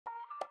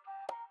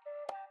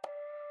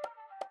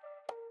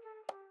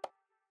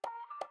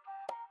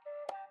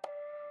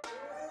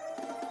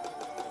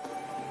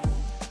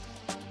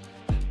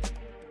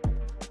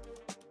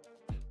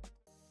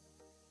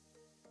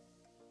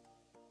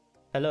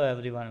Hello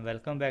everyone,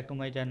 welcome back to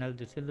my channel.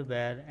 This is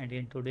Zubair, and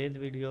in today's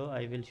video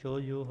I will show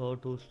you how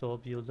to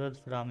stop users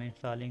from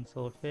installing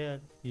software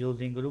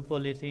using group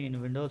policy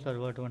in Windows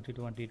Server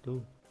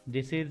 2022.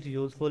 This is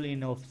useful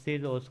in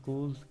offices or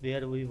schools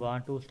where we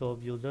want to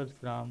stop users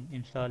from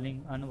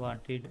installing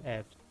unwanted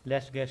apps.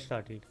 Let's get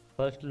started.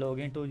 First, log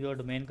into your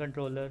domain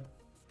controller.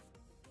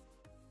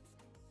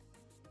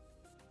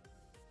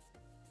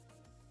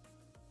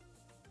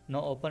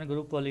 Now open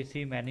group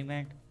policy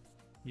management.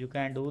 You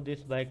can do this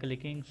by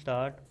clicking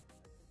start,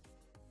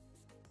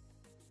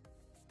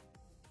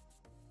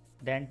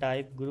 then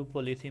type group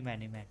policy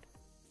management.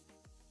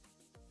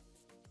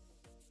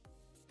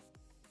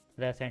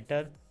 Press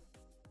enter.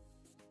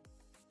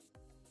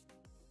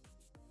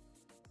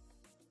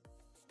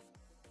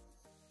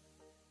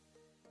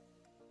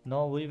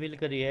 Now we will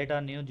create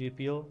a new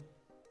GPO.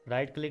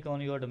 Right click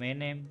on your domain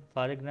name.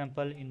 For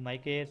example, in my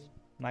case,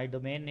 my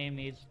domain name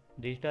is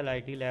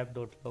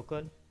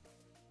digitalitlab.local.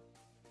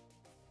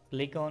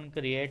 Click on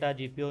create a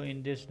GPO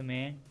in this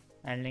domain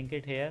and link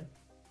it here.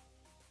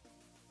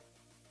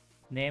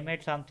 Name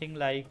it something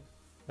like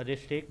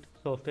restrict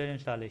software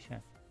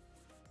installation.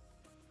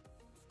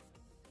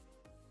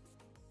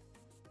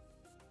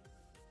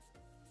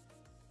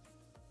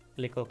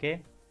 Click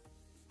OK.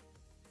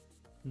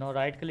 Now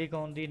right click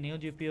on the new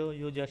GPO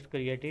you just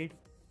created.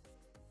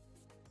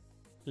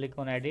 Click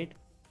on edit.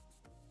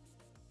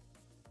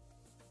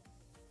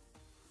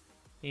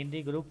 In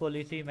the group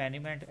policy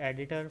management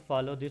editor,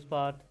 follow this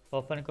path.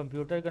 Open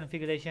computer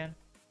configuration.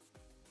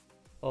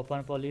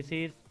 Open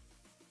policies.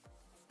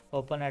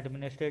 Open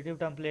administrative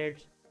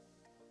templates.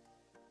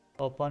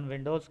 Open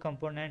Windows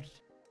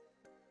components.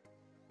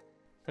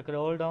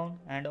 Scroll down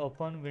and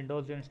open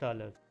Windows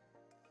installer.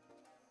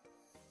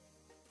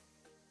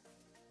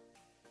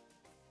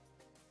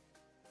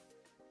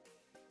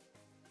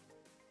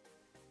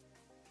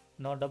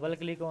 Now double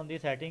click on the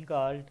setting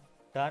called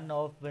Turn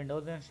off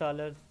Windows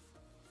installers.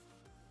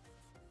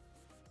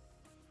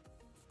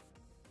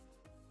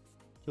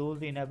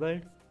 Choose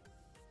enabled.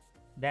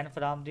 Then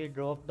from the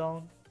drop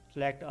down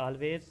select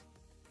always.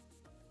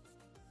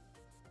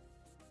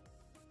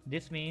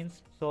 This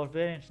means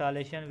software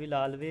installation will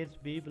always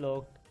be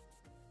blocked.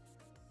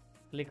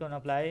 Click on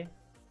apply.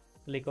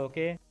 Click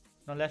OK.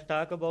 Now let's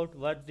talk about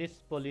what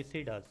this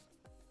policy does.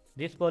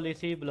 This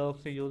policy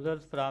blocks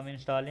users from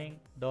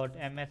installing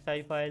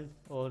 .msi files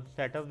or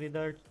setup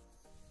wizards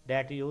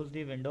that use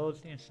the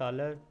Windows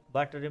installer,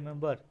 but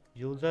remember,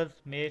 users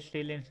may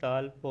still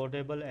install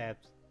portable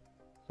apps.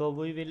 So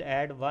we will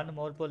add one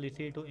more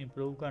policy to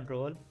improve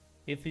control.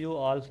 If you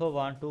also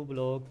want to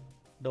block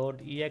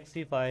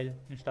 .exe file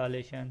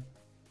installation,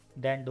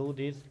 then do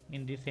this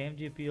in the same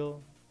GPO.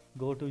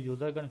 Go to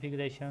user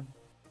configuration.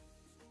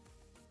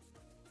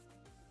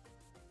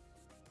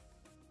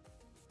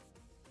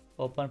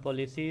 Open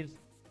policies.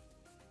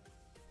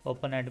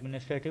 Open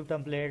administrative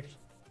templates.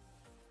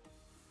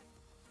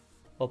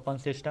 Open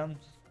systems.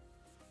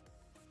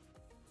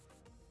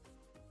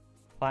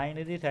 Find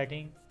the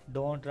setting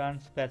don't run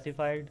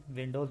specified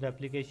Windows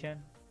application.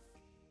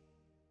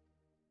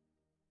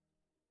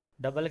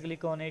 Double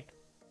click on it.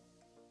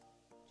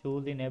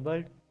 Choose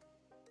enabled.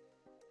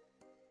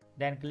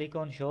 Then click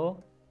on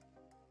show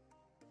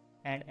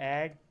and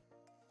add.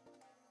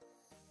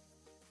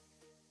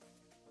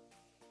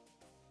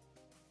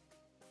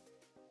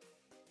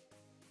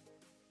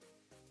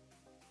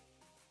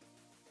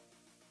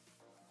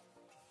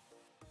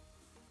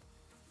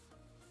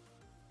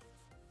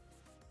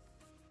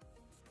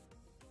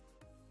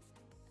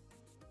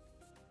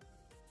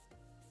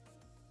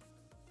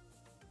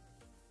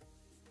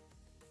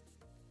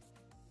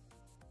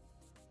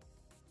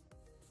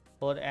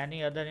 Or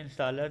any other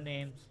installer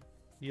names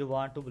you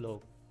want to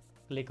block.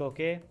 Click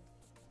OK.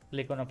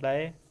 Click on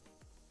apply.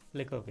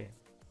 Click OK.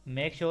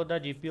 Make sure the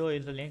GPO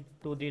is linked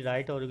to the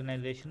right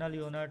organizational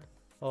unit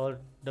or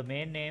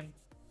domain name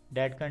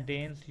that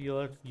contains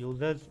your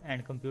users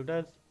and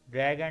computers.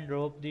 Drag and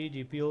drop the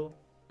GPO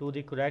to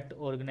the correct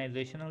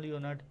organizational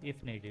unit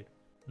if needed.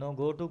 Now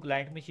go to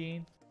client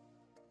machine.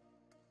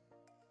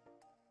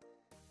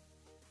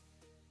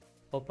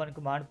 Open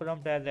command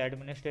prompt as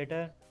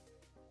administrator.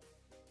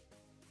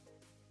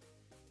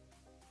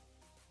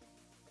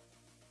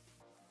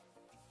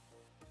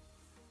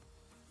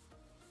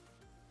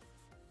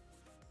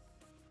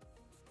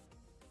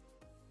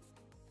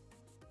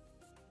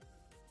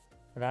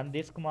 Run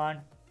this command.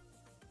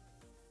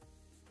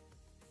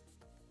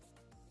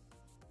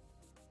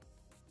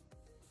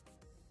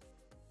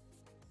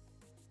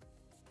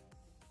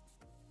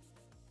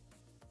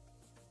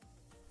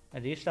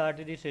 Restart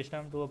the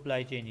system to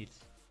apply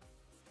changes.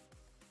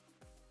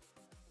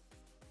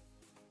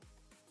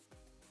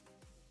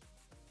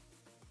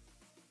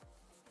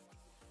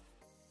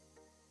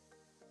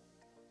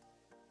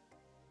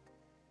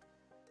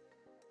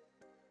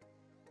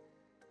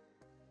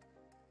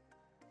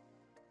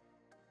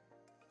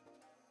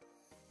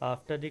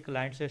 After the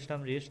client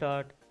system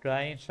restart,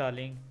 try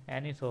installing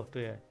any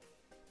software.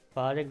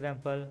 For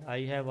example, I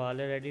have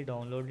already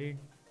downloaded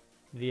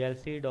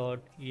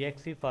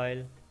vlc.exe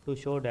file to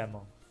show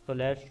demo. So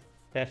let's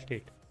test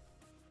it.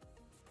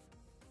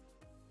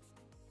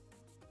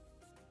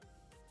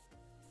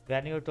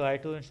 When you try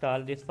to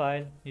install this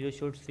file, you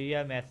should see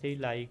a message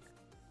like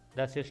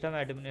the system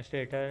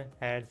administrator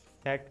has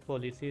set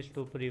policies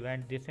to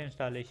prevent this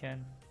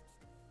installation.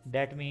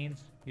 That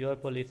means your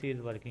policy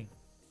is working.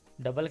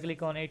 Double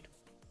click on it.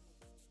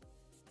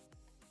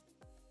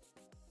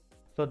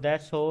 So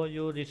that's how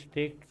you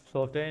restrict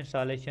software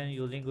installation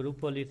using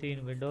group policy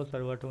in Windows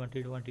Server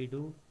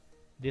 2022.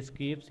 This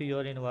keeps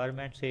your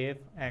environment safe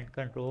and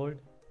controlled.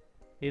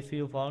 If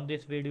you found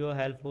this video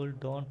helpful,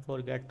 don't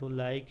forget to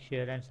like,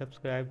 share and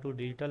subscribe to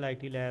Digital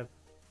IT Lab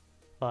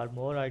for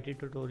more IT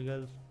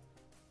tutorials.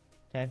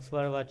 Thanks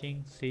for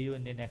watching. See you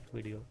in the next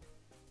video.